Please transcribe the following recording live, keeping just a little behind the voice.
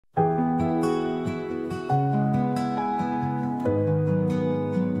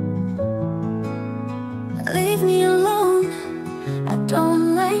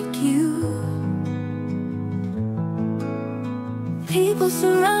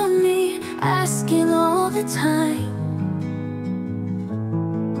surround me, asking all the time,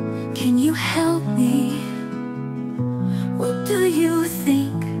 can you help me? What do you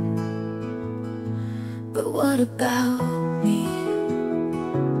think? But what about me?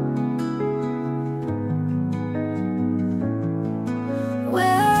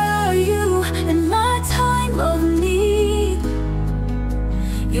 Where are you in my time of need?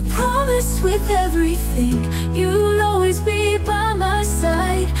 You promised with everything you'll always be by my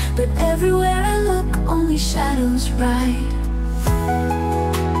side, but everywhere I look, only shadows ride.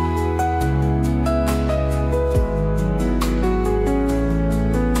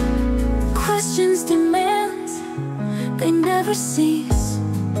 Questions demand, they never cease.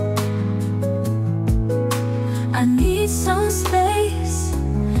 I need some space,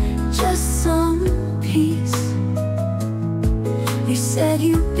 just some peace. You said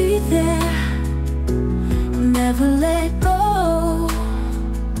you'd be there, never let go,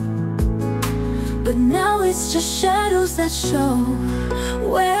 but now it's just shadows that show.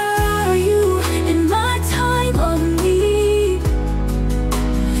 Where are you in my time of need?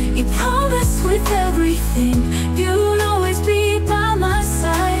 You promised with everything you'll always be by my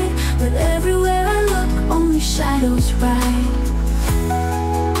side, but everywhere I look, only shadows ride.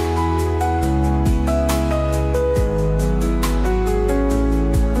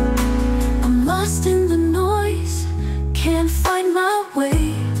 I'm lost in the noise, can't find my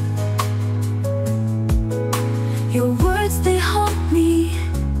way. Your words, they haunt me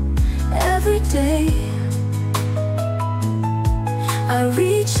every day. I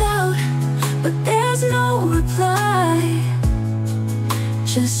reach out, but there's no reply,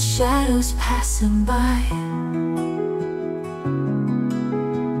 just shadows passing by.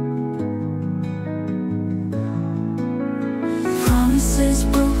 Promises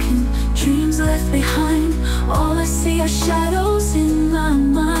broken, dreams left behind. All I see are shadows in my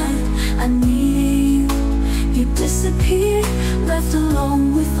mind. I need you, you disappeared, left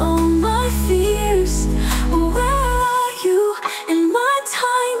alone with all my fears. Where are you in my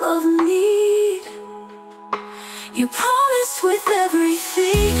time of need? You promised with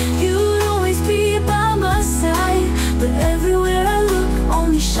everything